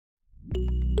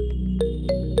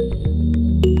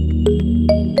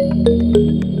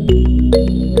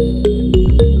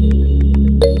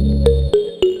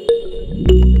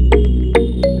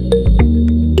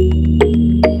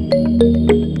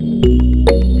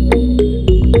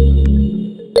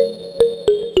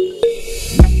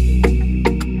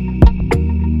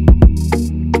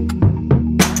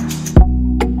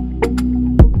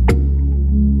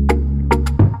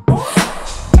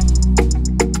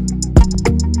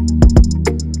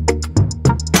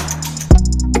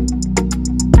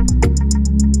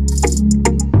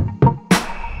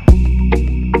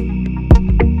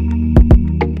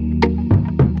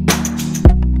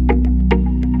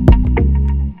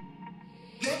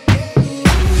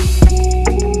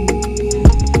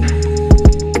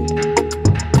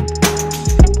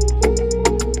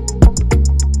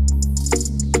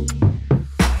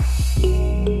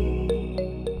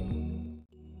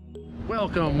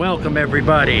Welcome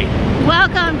everybody.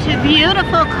 Welcome to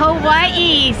beautiful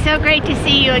Kauai. So great to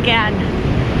see you again.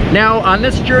 Now on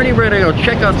this journey we're going to go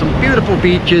check out some beautiful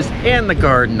beaches and the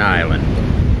Garden Island.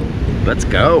 Let's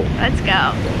go. Let's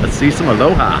go. Let's see some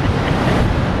aloha.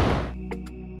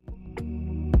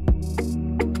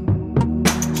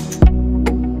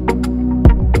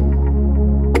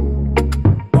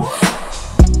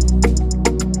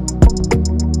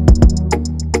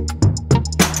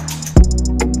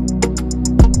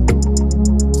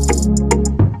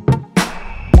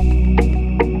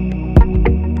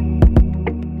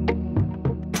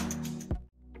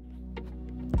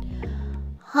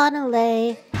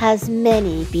 Hanalei has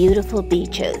many beautiful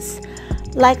beaches,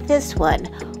 like this one,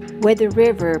 where the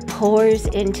river pours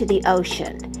into the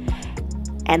ocean,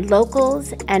 and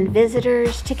locals and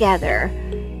visitors together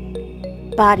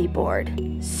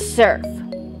bodyboard, surf,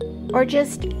 or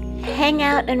just hang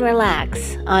out and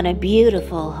relax on a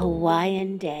beautiful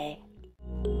Hawaiian day.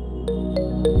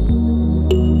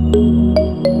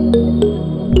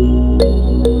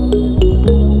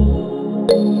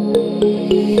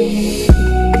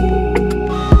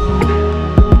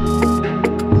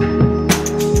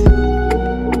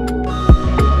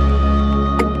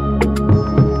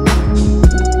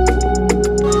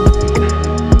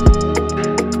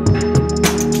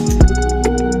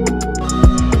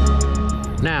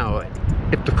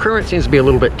 If the current seems to be a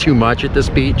little bit too much at this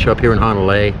beach up here in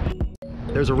Hanalei,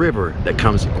 there's a river that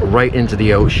comes right into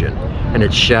the ocean, and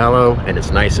it's shallow and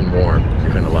it's nice and warm.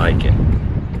 You're gonna like it.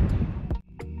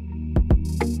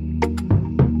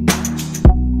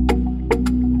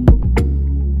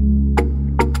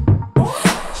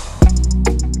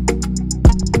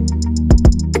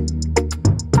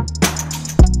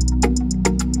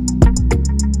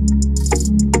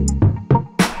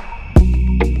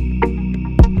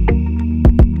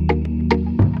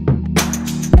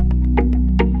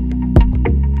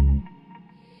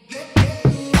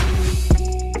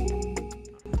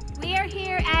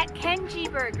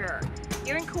 Kenji Burger.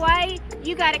 You're in Kauai,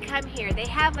 you gotta come here. They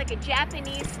have like a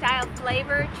Japanese style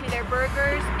flavor to their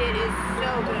burgers. It is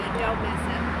so good, don't miss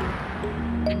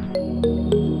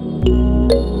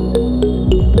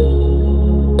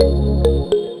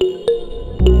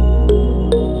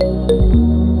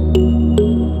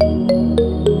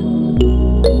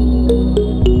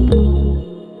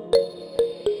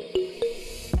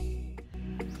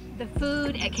The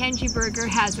food at Kenji Burger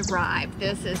has arrived.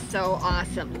 This is so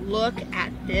awesome. Look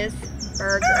at this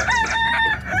burger.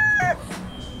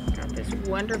 Got this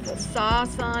wonderful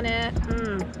sauce on it.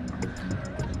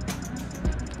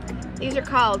 These are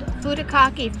called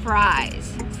furikake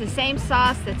fries. It's the same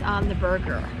sauce that's on the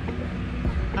burger.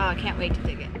 Oh, I can't wait to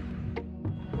dig it.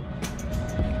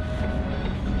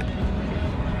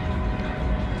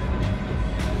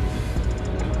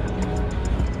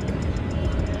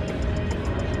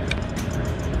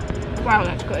 Wow,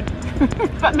 that's good,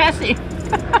 but messy.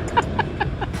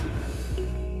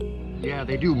 Yeah,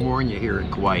 they do warn you here in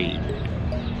Kauai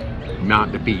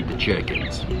not to feed the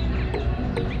chickens,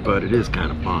 but it is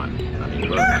kind of fun. I mean,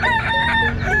 look.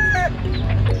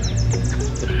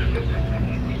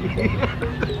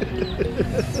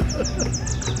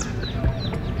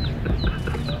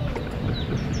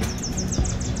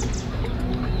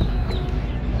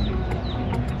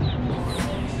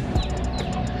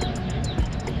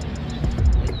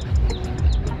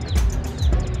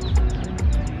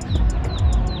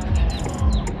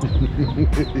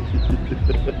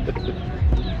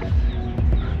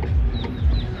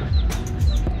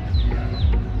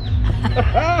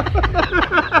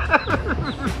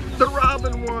 The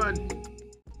robin one.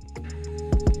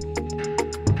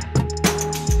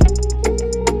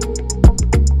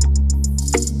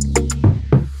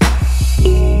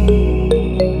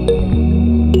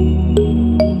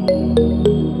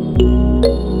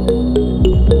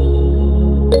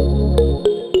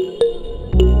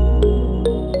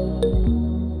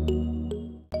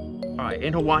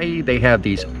 In Hawaii, they have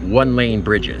these one-lane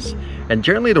bridges, and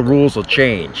generally the rules will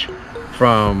change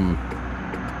from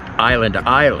island to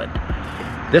island.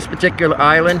 This particular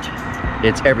island,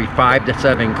 it's every 5 to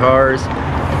 7 cars,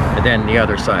 and then the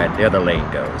other side, the other lane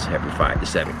goes every 5 to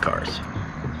 7 cars.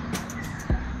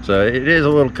 So it is a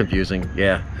little confusing,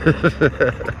 yeah,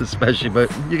 especially,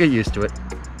 but you get used to it.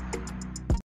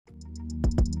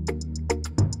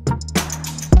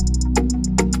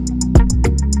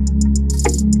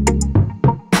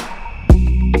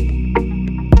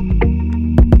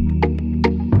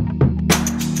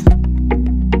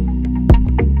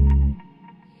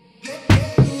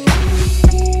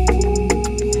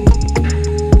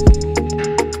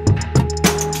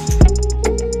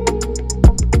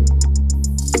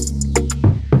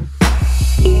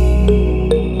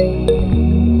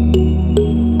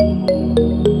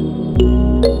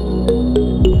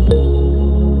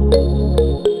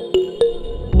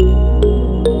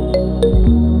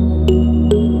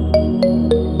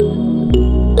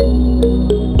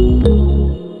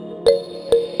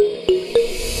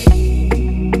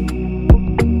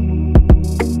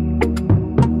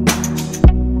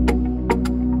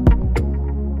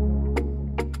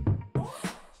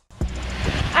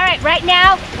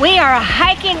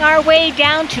 hiking our way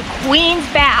down to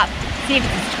Queen's Bath. See if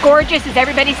it's as gorgeous as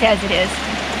everybody says it is.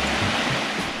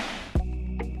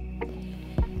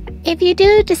 If you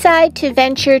do decide to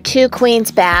venture to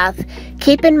Queen's Bath,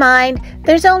 keep in mind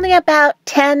there's only about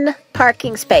 10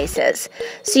 parking spaces.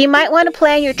 So you might want to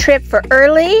plan your trip for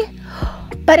early,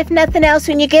 but if nothing else,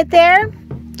 when you get there,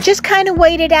 just kind of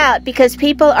wait it out because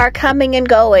people are coming and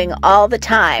going all the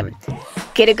time.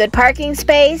 Get a good parking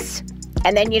space,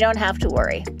 and then you don't have to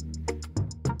worry.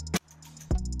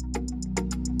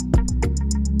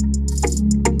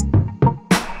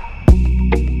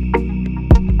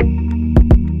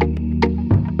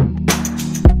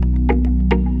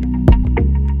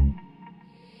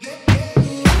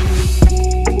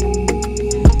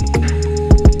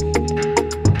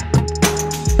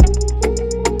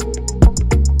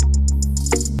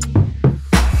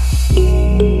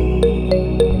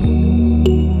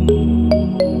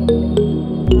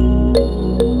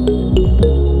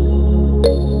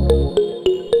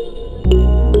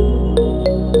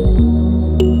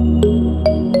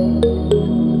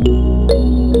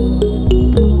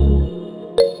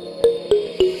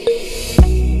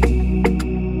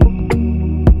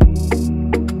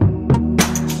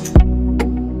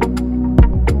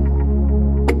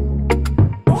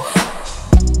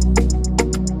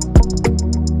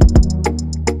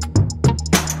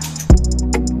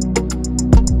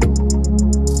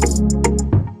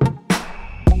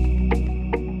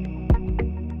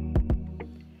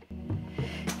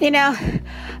 You know,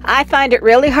 I find it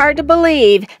really hard to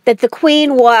believe that the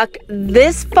Queen walked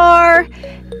this far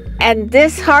and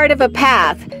this hard of a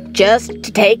path just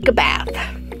to take a bath.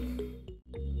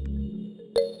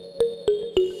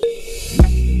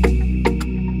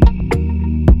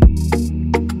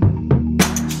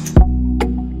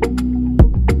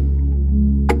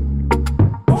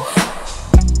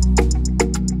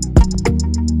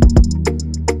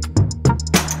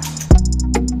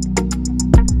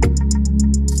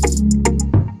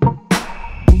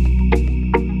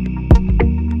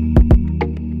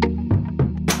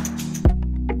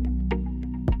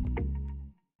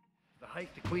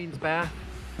 Hike to Queen's Bath.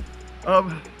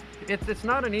 It's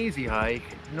not an easy hike,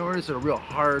 nor is it a real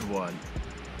hard one,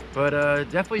 but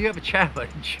definitely you have a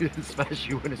challenge,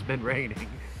 especially when it's been raining.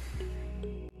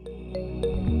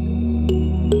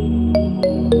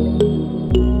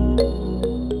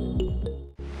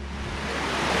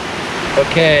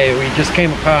 Okay, we just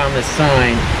came upon this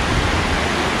sign,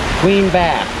 Queen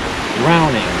Bath,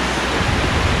 Drowning,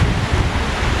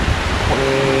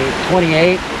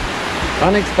 28.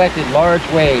 Unexpected large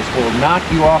waves will knock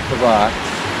you off the rocks,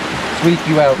 sweep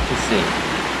you out to sea.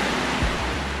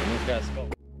 And we've got skull.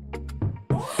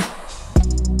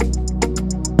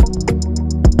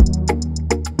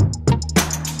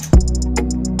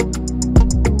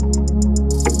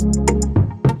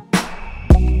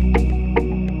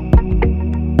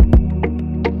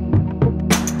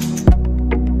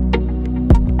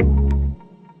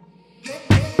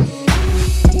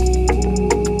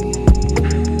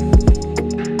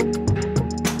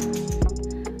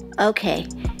 Okay,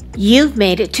 you've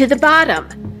made it to the bottom.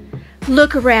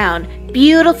 Look around,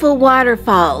 beautiful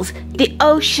waterfalls, the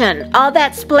ocean, all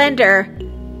that splendor.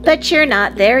 But you're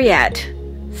not there yet.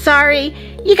 Sorry,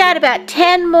 you got about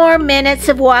 10 more minutes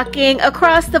of walking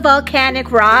across the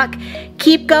volcanic rock.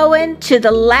 Keep going to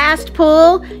the last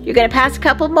pool. You're gonna pass a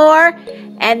couple more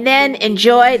and then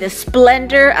enjoy the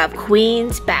splendor of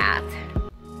Queen's Bath.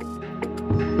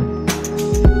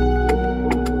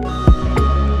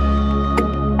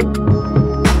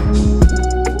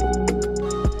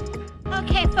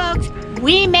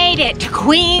 We made it to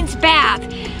Queen's Bath.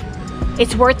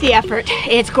 It's worth the effort.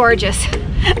 It's gorgeous.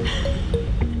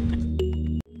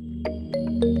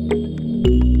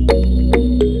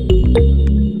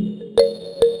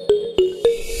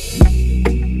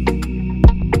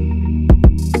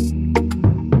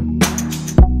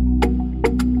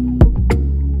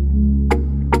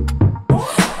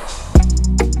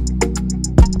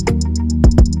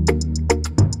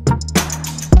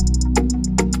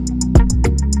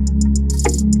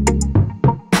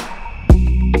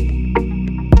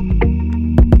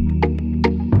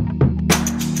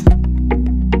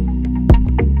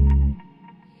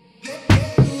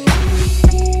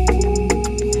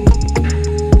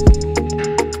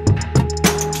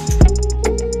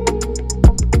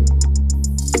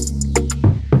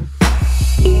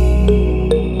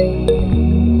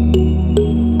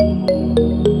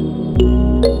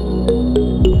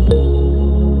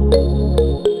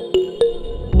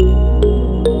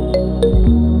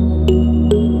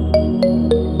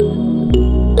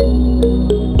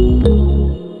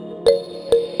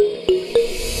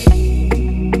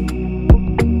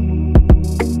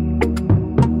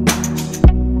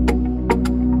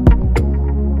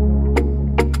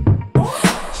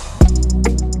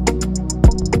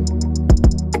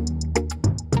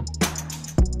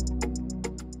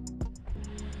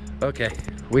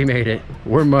 We made it.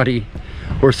 We're muddy.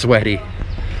 We're sweaty.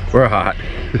 We're hot.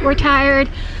 We're tired.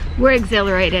 We're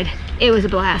exhilarated. It was a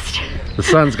blast. The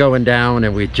sun's going down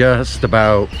and we just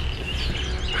about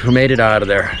made it out of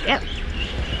there. Yep.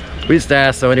 We just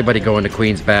ask so anybody going to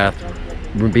Queen's Bath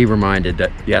be reminded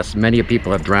that yes, many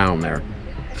people have drowned there.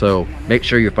 So make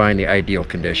sure you find the ideal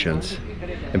conditions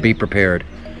and be prepared.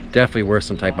 Definitely wear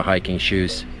some type of hiking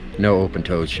shoes. No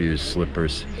open-toed shoes,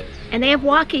 slippers. And they have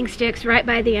walking sticks right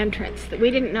by the entrance that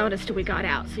we didn't notice till we got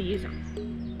out, so use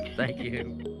them. Thank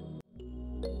you.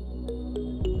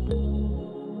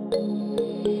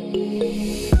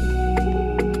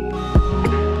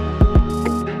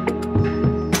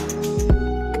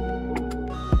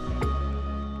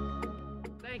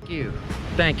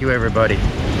 Thank you everybody.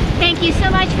 Thank you so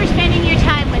much for spending your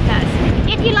time with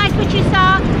us. If you liked what you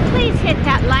saw, please hit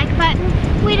that like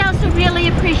button. We'd also really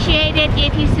appreciate it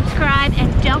if you subscribe,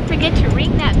 and don't forget to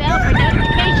ring that bell for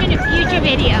notification of future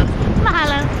videos.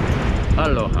 Mahalo.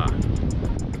 Aloha.